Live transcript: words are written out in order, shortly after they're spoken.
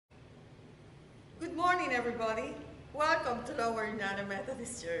Good morning, everybody. Welcome to Lower Ileana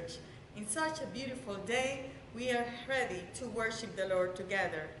Methodist Church. In such a beautiful day, we are ready to worship the Lord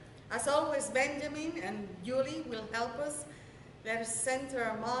together. As always, Benjamin and Julie will help us. Let us center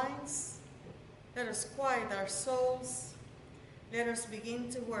our minds. Let us quiet our souls. Let us begin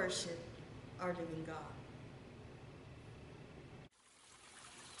to worship our living God.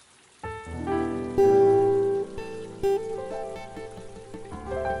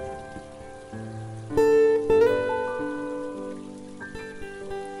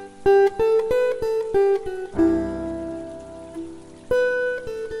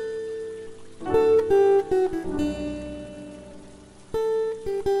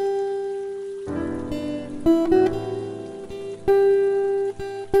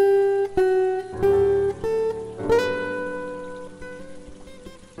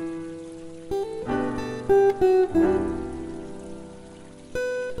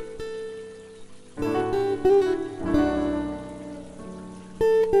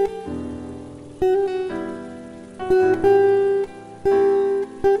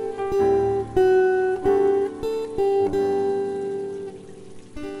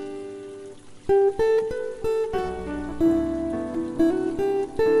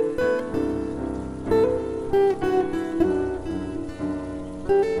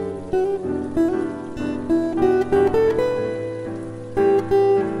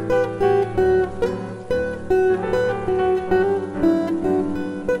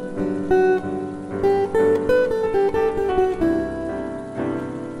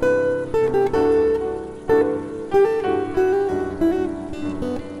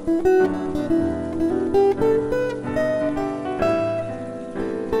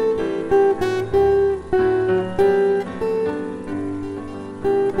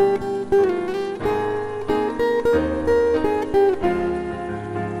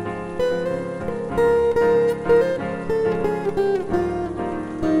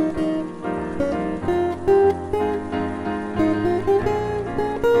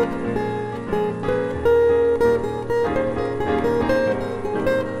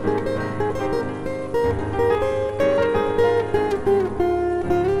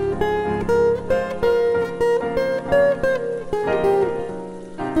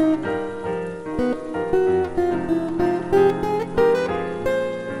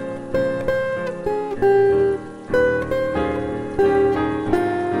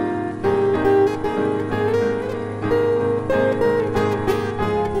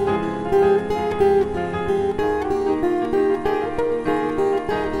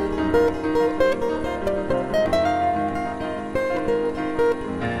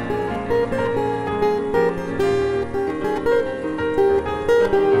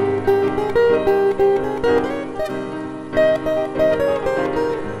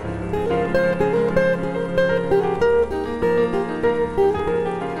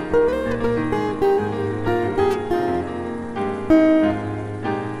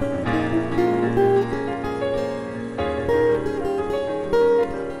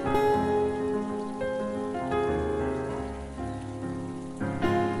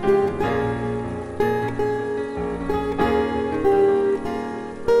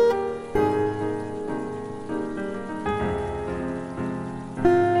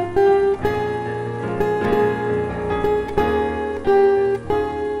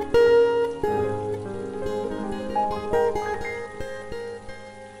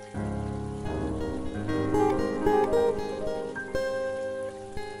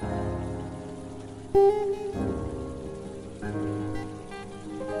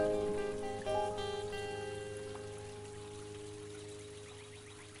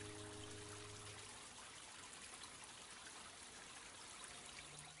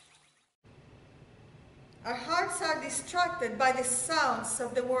 Our hearts are distracted by the sounds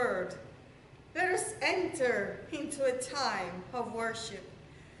of the word. Let us enter into a time of worship.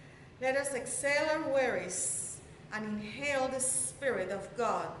 Let us exhale our worries and inhale the Spirit of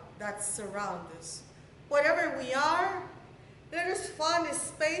God that surrounds us. Wherever we are, let us find a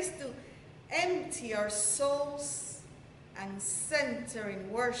space to empty our souls and center in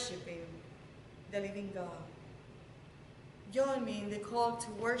worshiping the living God. Join me in the call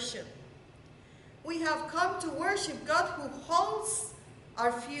to worship. We have come to worship God who holds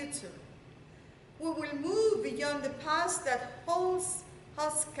our future. We will move beyond the past that holds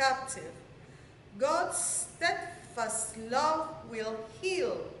us captive. God's steadfast love will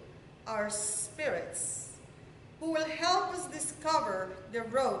heal our spirits, who will help us discover the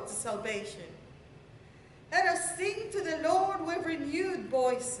road to salvation. Let us sing to the Lord with renewed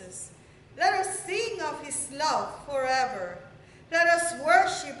voices. Let us sing of his love forever. Let us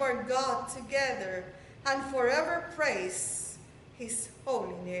worship our God together and forever praise his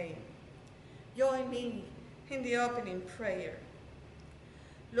holy name. Join me in the opening prayer.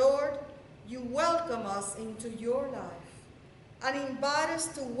 Lord, you welcome us into your life and invite us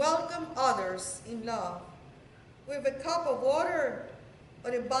to welcome others in love. With a cup of water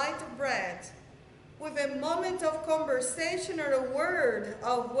or a bite of bread, with a moment of conversation or a word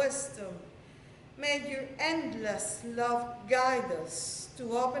of wisdom, may your endless love guide us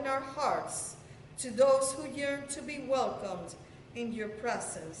to open our hearts to those who yearn to be welcomed in your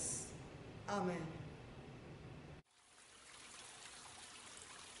presence. Amen.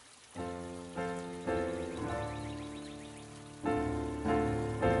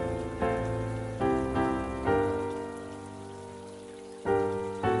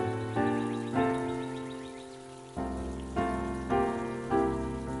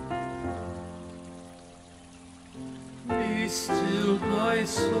 Be still, my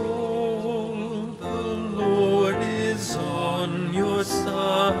soul, the Lord is on your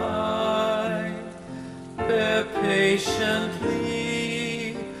side. Bear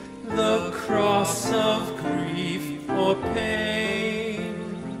patiently the cross of grief or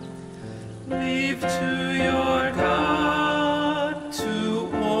pain. Leave to your God to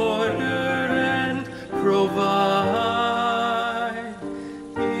order and provide.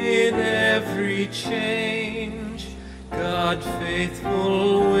 In every change, God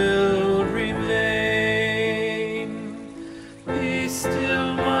faithful will remain. Be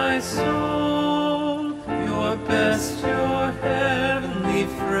still, my soul, your best, your heavenly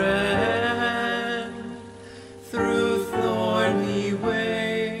friend. Through thorny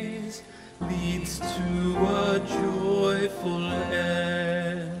ways leads to a joyful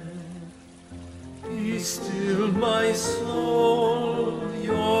end. Be still, my soul,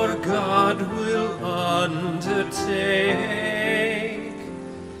 your God will undertake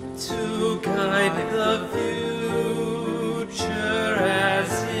to guide the future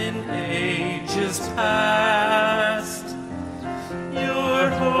as in ages past. Your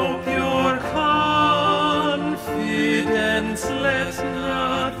hope, your confidence, let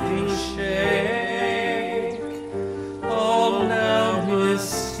nothing shake. All now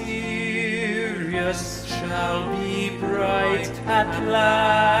mysterious shall be bright at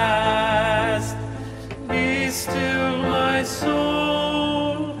last. Be still, my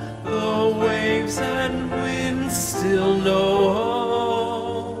soul, the waves and winds still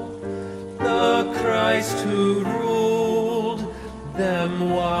know the Christ who ruled them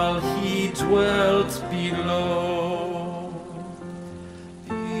while he dwelt below.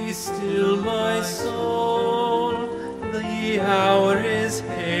 Be still, my soul, the hour is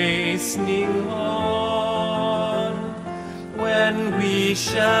hastening on, when we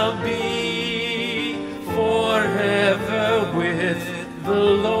shall be forever with the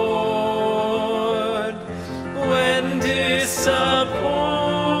Lord. When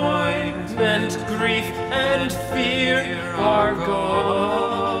disappointment, grief, and fear are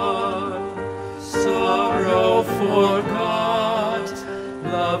gone, sorrow forgot,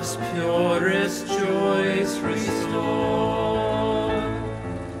 love's purest joys restore.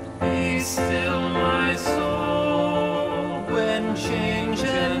 Be still, my soul, when change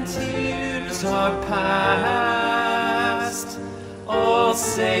and tears are past, all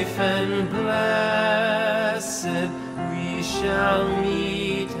safe and blessed, we shall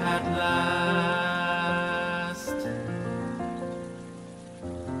meet at last.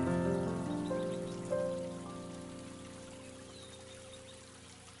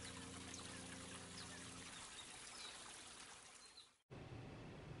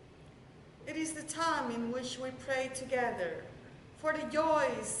 It is the time in which we pray together for the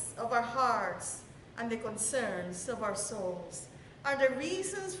joys of our hearts and the concerns of our souls. Are there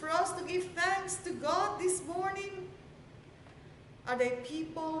reasons for us to give thanks to God this morning? Are they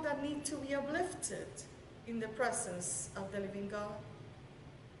people that need to be uplifted in the presence of the living God?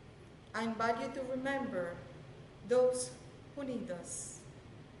 I invite you to remember those who need us.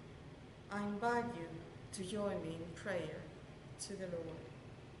 I invite you to join me in prayer to the Lord.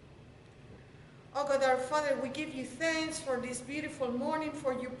 Oh God, our Father, we give you thanks for this beautiful morning,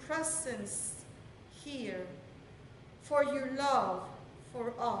 for your presence here, for your love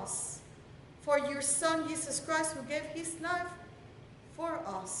for us, for your Son, Jesus Christ, who gave his life for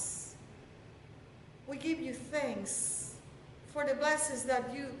us. We give you thanks for the blessings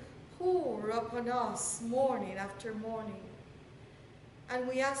that you pour upon us morning after morning. And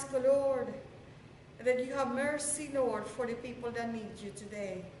we ask, O Lord, that you have mercy, Lord, for the people that need you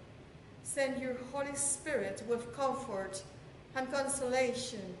today. Send your Holy Spirit with comfort and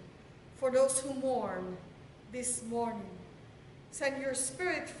consolation for those who mourn this morning. Send your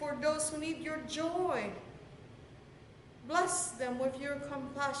Spirit for those who need your joy. Bless them with your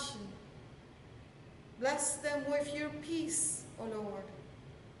compassion. Bless them with your peace, O Lord.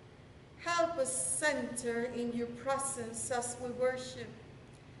 Help us center in your presence as we worship.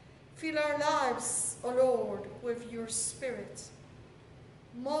 Fill our lives, O Lord, with your Spirit.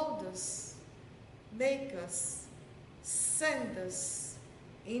 Mold us, make us, send us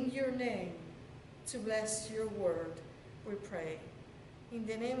in your name to bless your word, we pray. In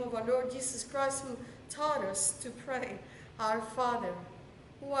the name of our Lord Jesus Christ, who taught us to pray, Our Father,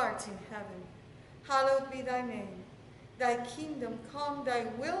 who art in heaven, hallowed be thy name. Thy kingdom come, thy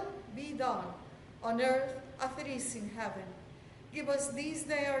will be done, on earth as it is in heaven. Give us this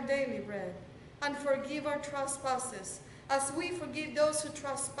day our daily bread, and forgive our trespasses, as we forgive those who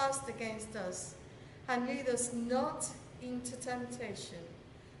trespass against us. And lead us not into temptation,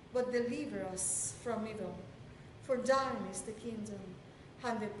 but deliver us from evil. For thine is the kingdom,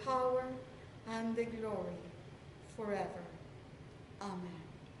 and the power, and the glory, forever. Amen.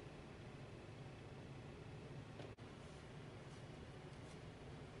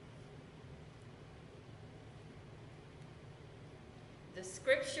 The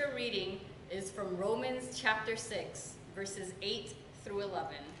scripture reading is from Romans chapter 6, verses 8 through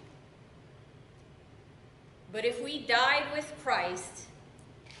 11. But if we died with Christ,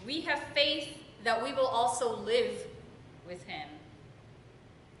 we have faith that we will also live with him.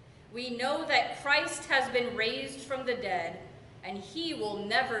 We know that Christ has been raised from the dead, and he will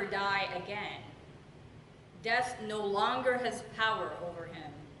never die again. Death no longer has power over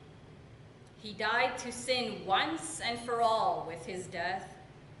him. He died to sin once and for all with his death,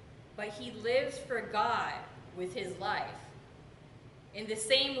 but he lives for God with his life. In the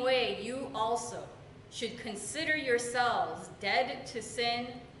same way, you also should consider yourselves dead to sin,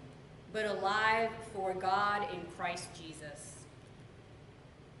 but alive for God in Christ Jesus.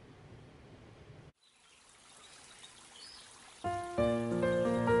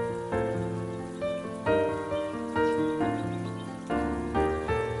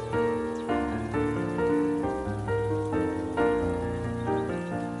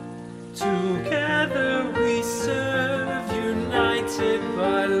 Together we serve, united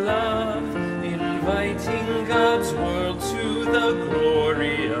by love, inviting God's world to the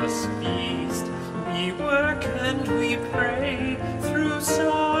glorious feast. We work and we pray through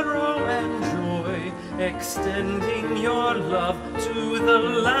sorrow and joy, extending your love to the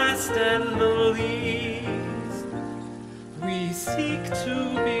last and the least. We seek to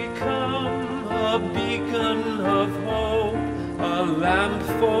become a beacon of hope, a lamp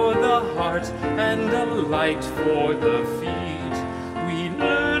for the heart and a light for the feet. We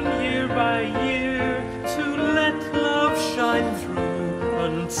learn year by year to let love shine through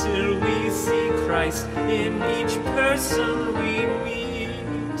until we see Christ in each person we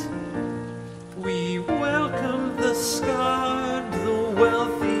meet. We welcome the scarred, the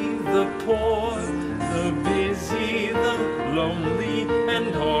wealthy, the poor, the busy, the lonely,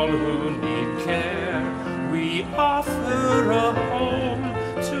 and all who need care. We offer a home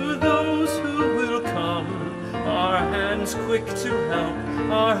to those who will come, our hands quick to help,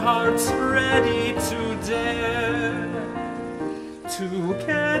 our hearts ready to dare.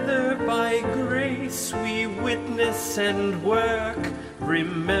 Together by grace we witness and work,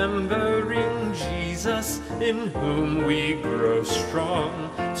 remembering Jesus in whom we grow strong.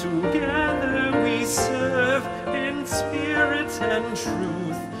 Together we serve in spirit and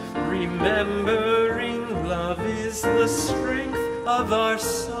truth, remembering love is the strength of our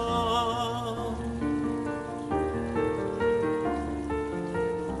song.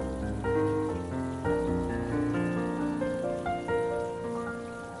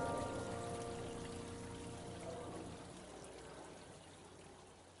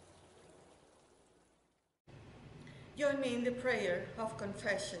 Join me in the prayer of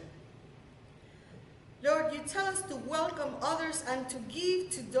confession. Lord, you tell us to welcome others and to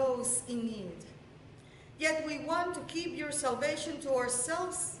give to those in need. Yet we want to keep your salvation to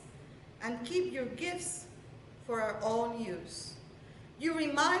ourselves and keep your gifts for our own use. You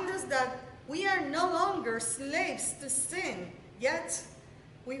remind us that we are no longer slaves to sin, yet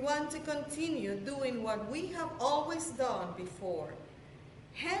we want to continue doing what we have always done before,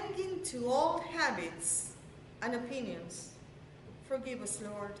 hanging to old habits and opinions. Forgive us,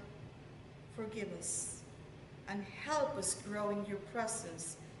 Lord. Forgive us, and help us grow in your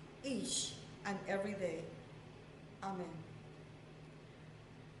presence each and every day. Amen.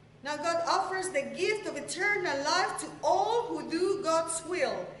 Now God offers the gift of eternal life to all who do God's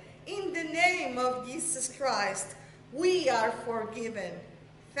will. In the name of Jesus Christ, we are forgiven.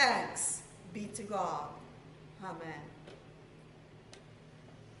 Thanks be to God. Amen.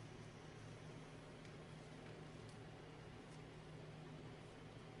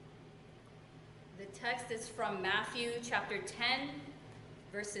 text is from Matthew chapter 10,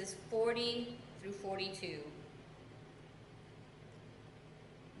 verses 40 through 42.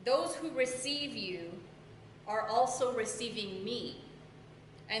 Those who receive you are also receiving me,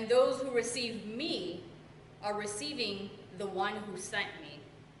 and those who receive me are receiving the one who sent me.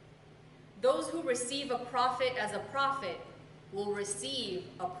 Those who receive a prophet as a prophet will receive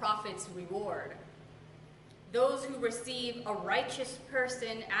a prophet's reward. Those who receive a righteous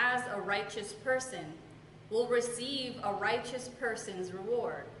person as a righteous person will receive a righteous person's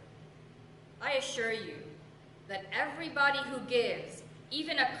reward. I assure you that everybody who gives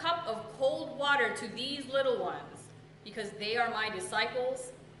even a cup of cold water to these little ones, because they are my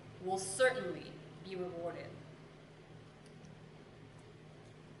disciples, will certainly be rewarded.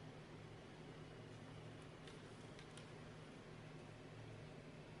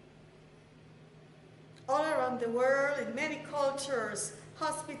 All around the world, in many cultures,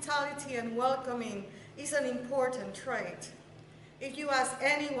 hospitality and welcoming is an important trait. If you ask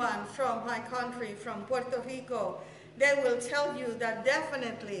anyone from my country, from Puerto Rico, they will tell you that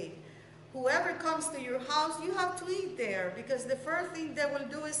definitely whoever comes to your house, you have to eat there, because the first thing they will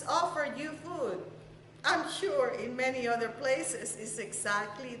do is offer you food. I'm sure in many other places it's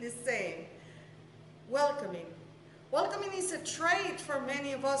exactly the same. Welcoming. Welcoming is a trait for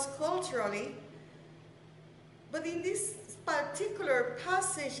many of us culturally, but in this particular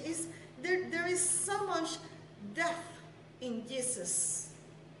passage, there is so much depth in Jesus'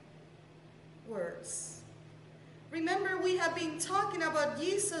 words. Remember, we have been talking about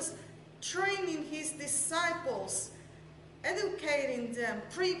Jesus training his disciples, educating them,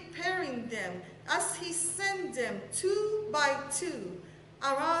 preparing them as he sent them 2 by 2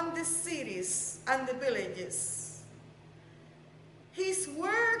 around the cities and the villages. His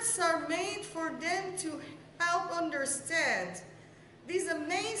words are made for them to help understand this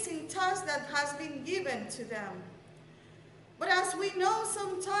amazing task that has been given to them. But as we know,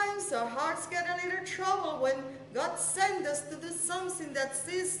 sometimes our hearts get a little trouble when God sends us to do something that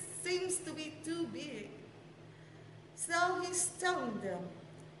seems to be too big. So he's telling them,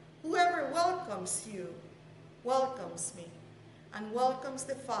 whoever welcomes you, welcomes me, and welcomes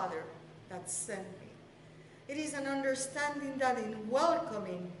the Father that sent me. It is an understanding that in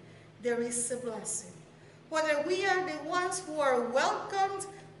welcoming, there is a blessing. Whether we are the ones who are welcomed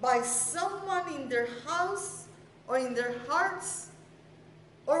by someone in their house or in their hearts,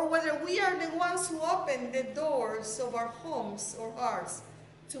 or whether we are the ones who open the doors of our homes or hearts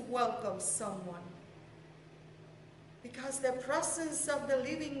to welcome someone. Because the presence of the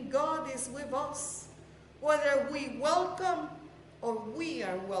living God is with us. Whether we welcome or we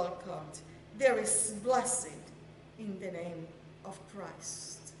are welcomed, there is blessing in the name of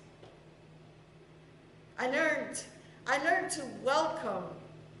Christ. I learned to welcome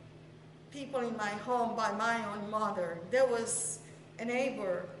people in my home by my own mother. There was a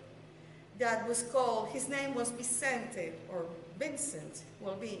neighbor that was called, his name was Vicente, or Vincent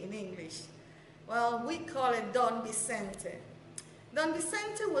will be in English. Well, we call it Don Vicente. Don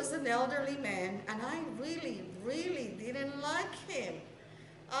Vicente was an elderly man, and I really, really didn't like him.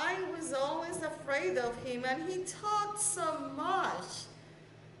 I was always afraid of him, and he talked so much.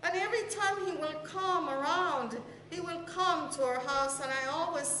 And every time he will come around, he will come to our house, and I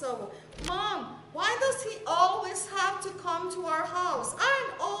always said, Mom, why does he always have to come to our house?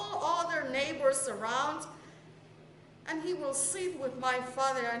 Aren't all other neighbors around? And he will sit with my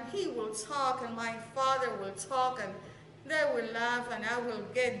father, and he will talk, and my father will talk, and they will laugh, and I will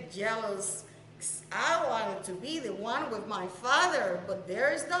get jealous. I wanted to be the one with my father, but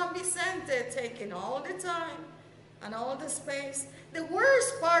there's Don Vicente taking all the time and all the space. The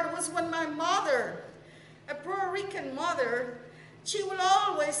worst part was when my mother, a Puerto Rican mother, she will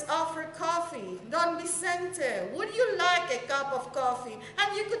always offer coffee. Don Vicente, would you like a cup of coffee?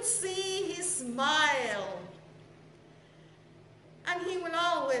 And you could see his smile. And he will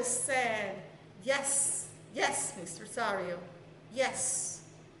always say, yes, yes, Mr. Rosario, yes.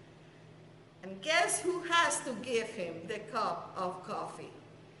 And guess who has to give him the cup of coffee?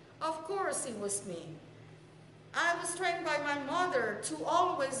 Of course it was me. I was trained by my mother to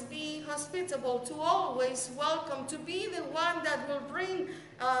always be hospitable, to always welcome, to be the one that will bring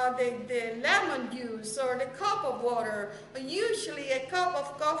the lemon juice or the cup of water, or usually a cup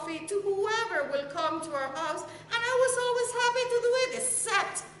of coffee to whoever will come to our house. And I was always happy to do it,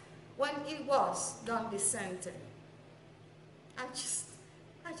 except when it was Don Vicente. I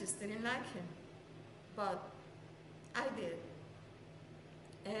just didn't like him, but I did.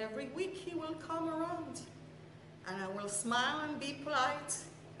 Every week he will come around, and I will smile and be polite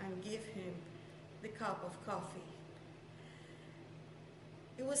and give him the cup of coffee.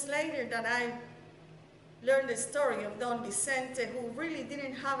 It was later that I learned the story of Don Vicente, who really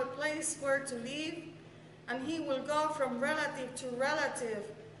didn't have a place where to live, and he will go from relative to relative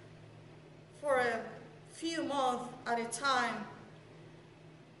for a few months at a time.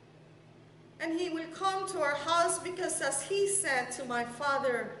 And he will come to our house because, as he said to my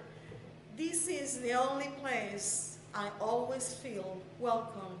father, this is the only place I always feel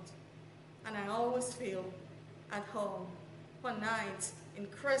welcomed, and I always feel at home. One night in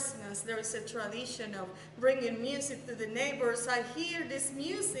Christmas, there is a tradition of bringing music to the neighbors. I hear this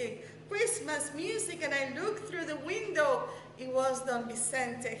music, Christmas music, and I look through the window. It was Don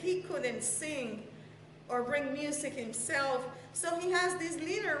Vicente. He couldn't sing or bring music himself, so he has this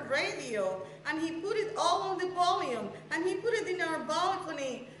little radio, and he put it all on the volume, and he put it in our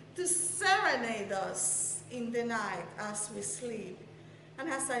balcony to serenade us in the night as we sleep. And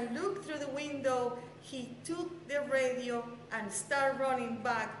as I look through the window, he took the radio and started running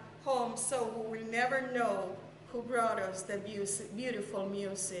back home, so we will never know who brought us the beautiful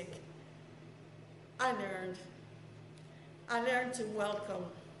music. I learned to welcome.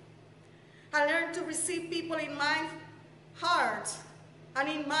 I learned to receive people in my heart and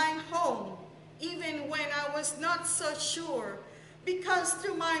in my home, even when I was not so sure. Because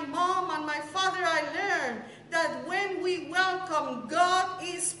through my mom and my father, I learned that when we welcome, God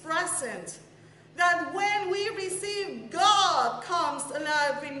is present. That when we receive, God comes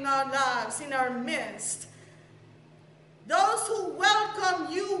alive in our lives, in our midst. Those who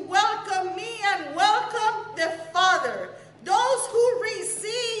welcome you, welcome me, and welcome the Father. Those who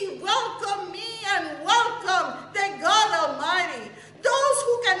receive, welcome me and welcome the God Almighty. Those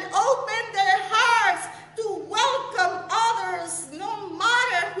who can open their hearts to welcome others, no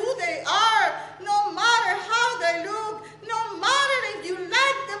matter who they are, no matter how they look, no matter if you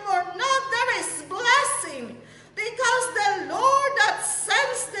like them or not, there is blessing. Because the Lord that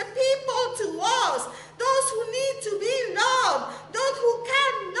sends the people to us, those who need to be loved, those who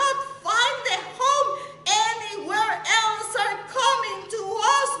cannot find a home anywhere else, are coming to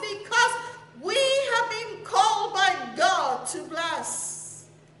us because we have been called by God to bless.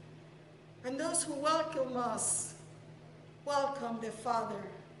 And those who welcome us, welcome the Father.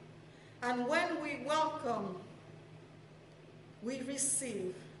 And when we welcome, we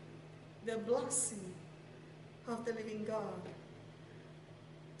receive the blessing of the living God.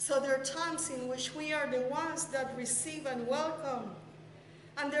 So there are times in which we are the ones that receive and welcome.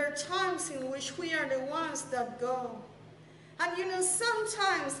 And there are times in which we are the ones that go. And you know,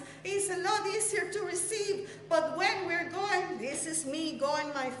 sometimes it's a lot easier to receive, but when we're going, this is me going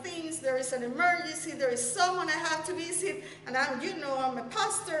my things, there is an emergency, there is someone I have to visit, and I'm a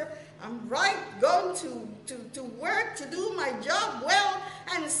pastor, I'm going to work, to do my job well,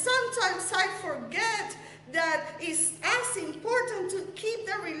 and sometimes I forget that it's as important to keep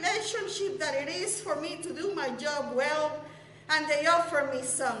the relationship that it is for me to do my job well, and they offer me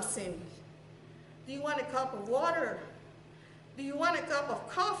something. Do you want a cup of water? Do you want a cup of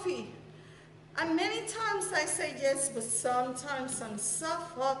coffee? And many times I say yes, but sometimes I'm so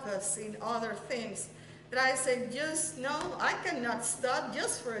focused in other things that I say, just no, I cannot stop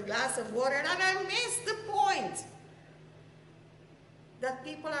just for a glass of water, and I miss the point that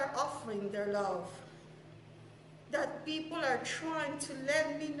people are offering their love, that people are trying to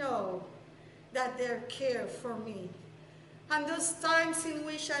let me know that they care for me. And those times in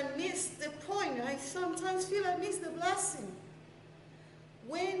which I miss the point, I sometimes feel I miss the blessing.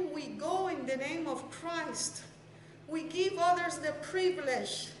 When we go in the name of Christ, we give others the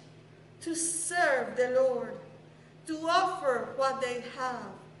privilege to serve the Lord, to offer what they have,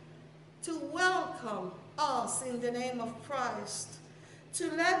 to welcome us in the name of Christ,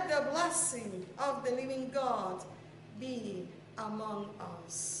 to let the blessing of the living God be among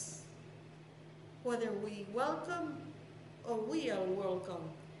us. Whether we welcome or we are welcome,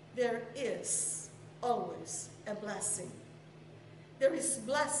 there is always a blessing. There is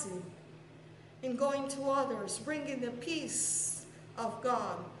blessing in going to others, bringing the peace of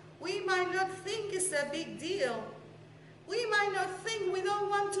God. We might not think it's a big deal. We might not think we don't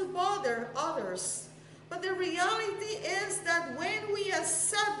want to bother others. But the reality is that when we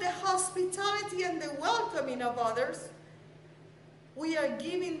accept the hospitality and the welcoming of others, we are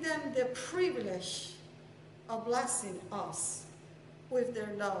giving them the privilege of blessing us with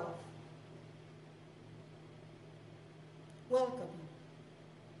their love. Welcoming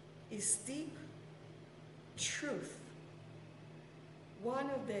is deep truth, one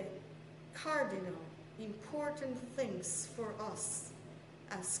of the cardinal important things for us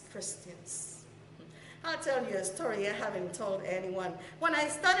as Christians. I'll tell you a story I haven't told anyone. When I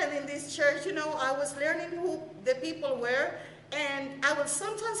started in this church, I was learning who the people were, And I would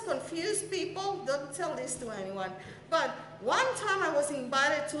sometimes confuse people. Don't tell this to anyone. But one time I was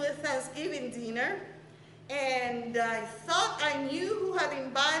invited to a Thanksgiving dinner, and I thought I knew who had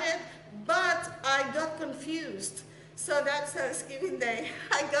invited, but I got confused. So that Thanksgiving day,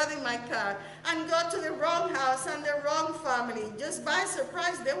 I got in my car and got to the wrong house and the wrong family. Just by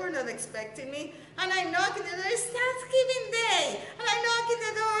surprise, they were not expecting me. And I knock on the door, it's Thanksgiving Day. And I knock on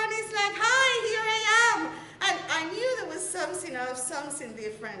the door and it's like, hi, here I am. And I knew there was something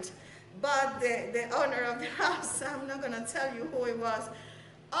different. But the owner of the house, I'm not going to tell you who it was,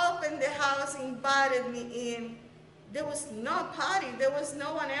 opened the house, invited me in. There was no party, there was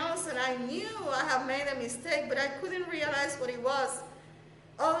no one else, and I knew I had made a mistake, but I couldn't realize what it was.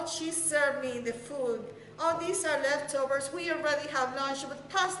 Oh, she served me the food. Oh, these are leftovers. We already have lunch, but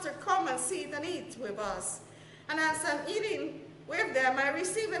Pastor, come and sit and eat with us. And as I'm eating with them, I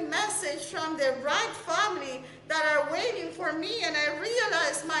receive a message from the right family that are waiting for me, and I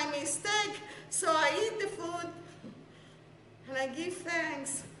realize my mistake. So I eat the food, and I give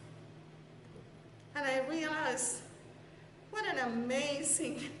thanks. And I realize what an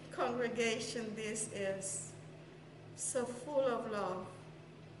amazing congregation this is. So full of love,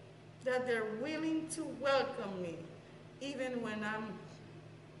 that they're willing to welcome me, even when I'm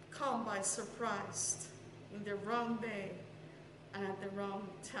come by surprise in the wrong day and at the wrong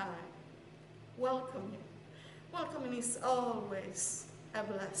time. Welcoming. Welcoming is always a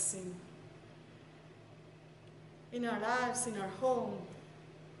blessing. In our lives, in our home,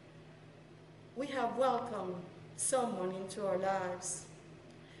 we have welcomed someone into our lives.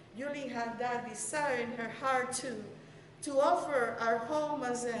 Julie had that desire in her heart to offer our home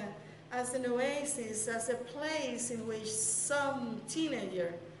as an oasis, as a place in which some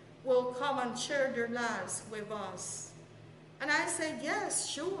teenager will come and share their lives with us. And I said, yes,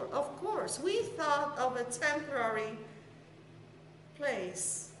 sure, of course. We thought of a temporary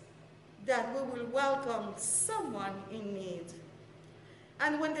place that we will welcome someone in need.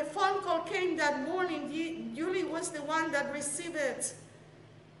 And when the phone call came that morning, Julie was the one that received it.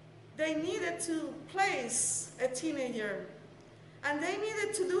 They needed to place a teenager, and they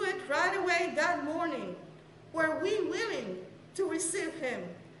needed to do it right away that morning. Were we willing to receive him?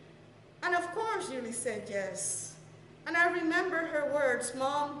 And of course, Julie said yes. And I remember her words,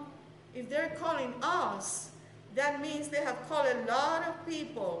 Mom, if they're calling us, that means they have called a lot of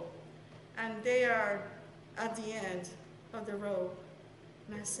people, and they are at the end of the road.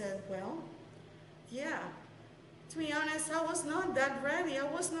 And I said, well, yeah. To be honest, I was not that ready. I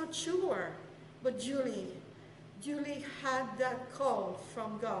was not sure. But Julie had that call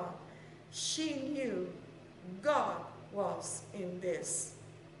from God. She knew God was in this.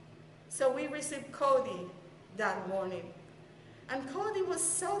 So we received Cody that morning. And Cody was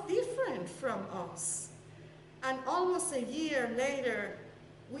so different from us. And almost a year later,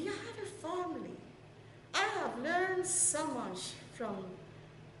 we had a family. I have learned so much from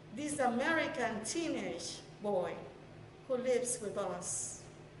this American teenage boy who lives with us.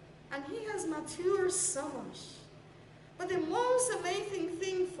 And he has matured so much. But the most amazing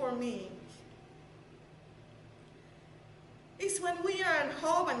thing for me is when we are at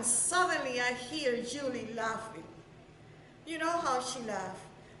home and suddenly I hear Julie laughing. You know how she laughed?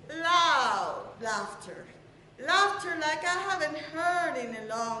 Loud laughter. Laughter like I haven't heard in a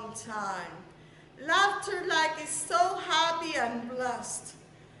long time. Laughter like it's so happy and blessed.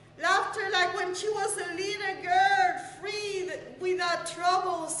 Laughter like when she was a little girl, free without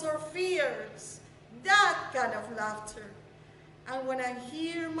troubles or fears. That kind of laughter. And when I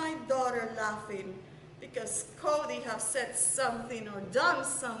hear my daughter laughing because Cody has said something or done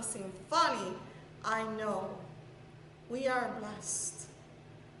something funny, I know we are blessed.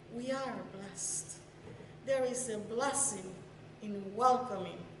 We are blessed. There is a blessing in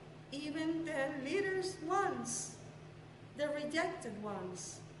welcoming even the leaders ones, the rejected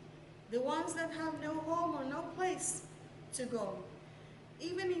ones, the ones that have no home or no place to go.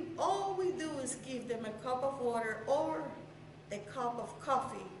 Even if all we do is give them a cup of water or a cup of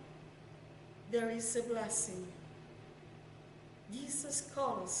coffee, there is a blessing. Jesus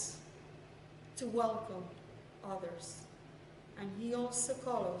calls us to welcome others. And he also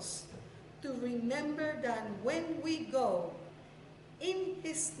calls us to remember that when we go in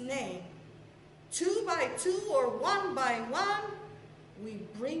his name, 2 by 2 or 1 by 1, we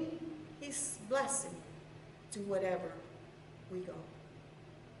bring his blessing to wherever we go.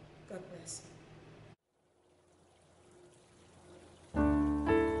 God bless you.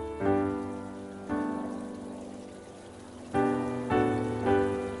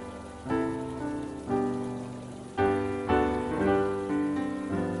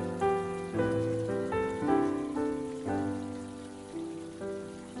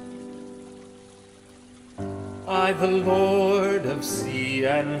 I, the Lord of sea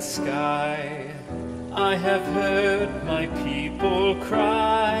and sky, I have heard my people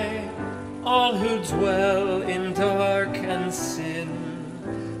cry, all who dwell in dark and sin,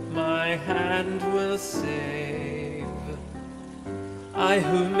 my hand will save. I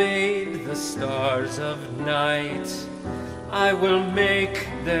who made the stars of night, I will make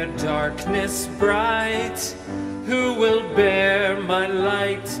their darkness bright. Who will bear my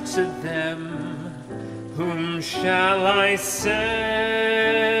light to them? Whom shall I send?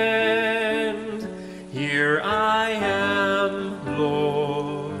 Here I am,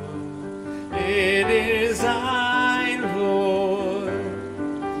 Lord. It is I, Lord.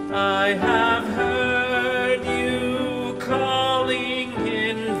 I have heard you calling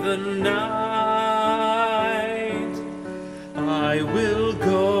in the night. I will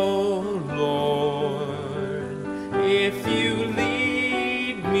go, Lord, if you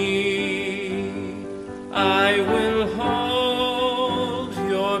lead me. I will hold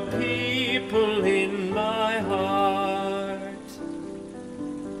your people in my heart.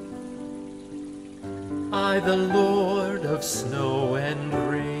 I, the Lord of snow and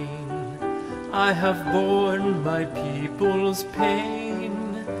rain, I have borne my people's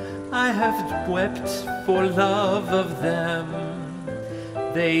pain. I have wept for love of them.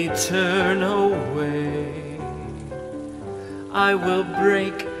 They turn away. I will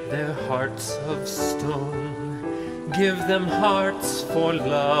break their hearts of stone, give them hearts for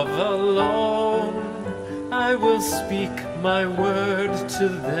love alone. I will speak my word to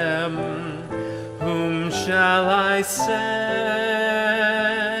them. Whom shall I send?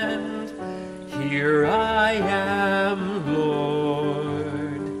 Here I am,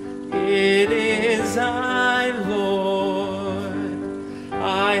 Lord. It is I, Lord.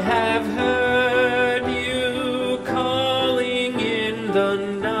 I have heard you calling in the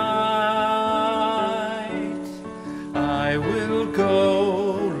night. I will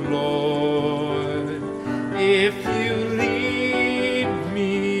go, Lord, if you lead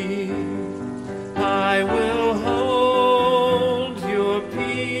me. I will hold your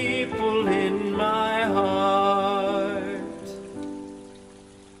people in my heart.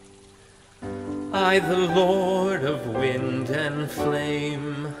 I, the Lord of wind and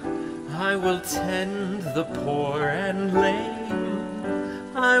flame, I will tend the poor and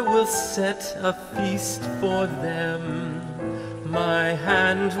lame. I will set a feast for them. My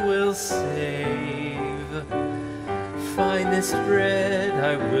hand will save. Finest bread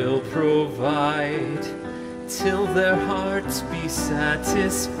I will provide, till their hearts be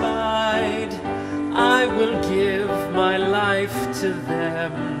satisfied. I will give my life to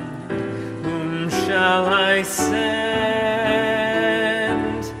them. Whom shall I send?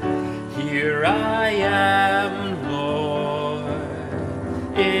 Here I am, Lord.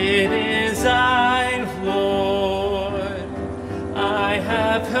 It is I, Lord. I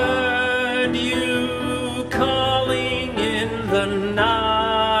have heard you calling in the night.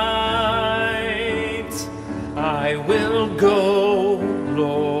 I will go,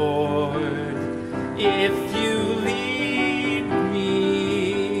 Lord, if you lead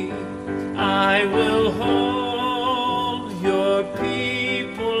me. I will hold your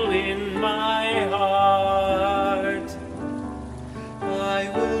people in my heart. I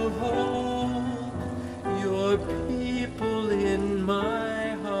will hold your people in my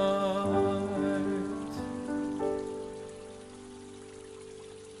heart.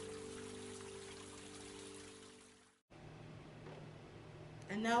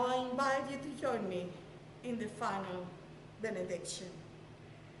 And now I invite you to join me in the final benediction.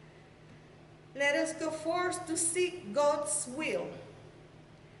 Let us go forth to seek God's will.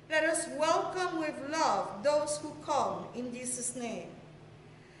 Let us welcome with love those who come in Jesus' name.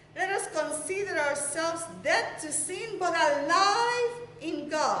 Let us consider ourselves dead to sin but alive in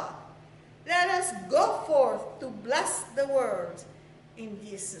God. Let us go forth to bless the world in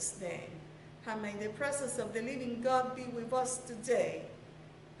Jesus' name. And may the presence of the living God be with us today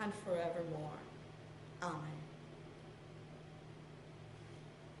and forevermore. Amen.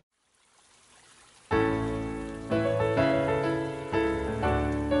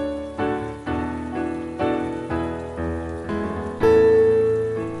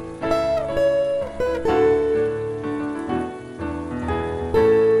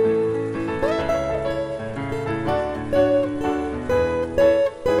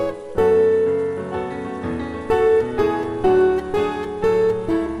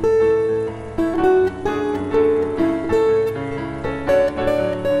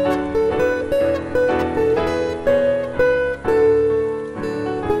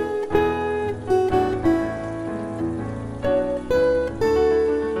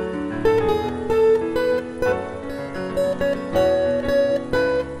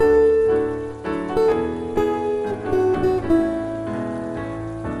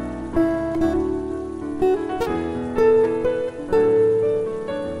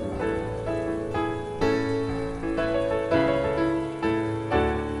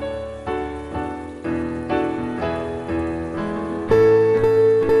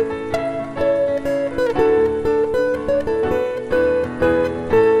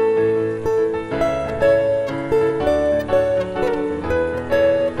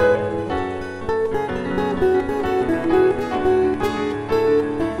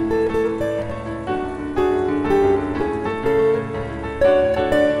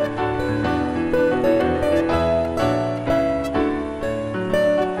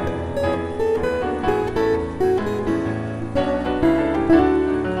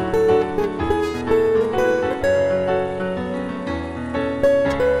 Amen.